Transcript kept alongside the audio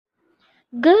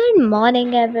Good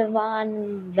morning,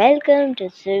 everyone. Welcome to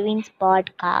Suvin's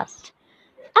podcast.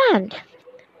 And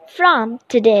from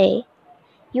today,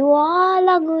 you all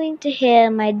are going to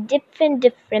hear my different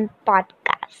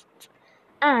podcasts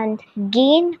and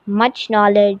gain much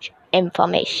knowledge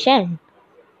information.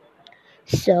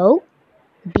 So,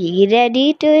 be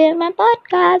ready to hear my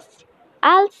podcast.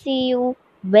 I'll see you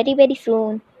very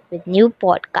soon with new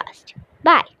podcast.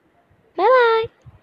 Bye. Bye bye.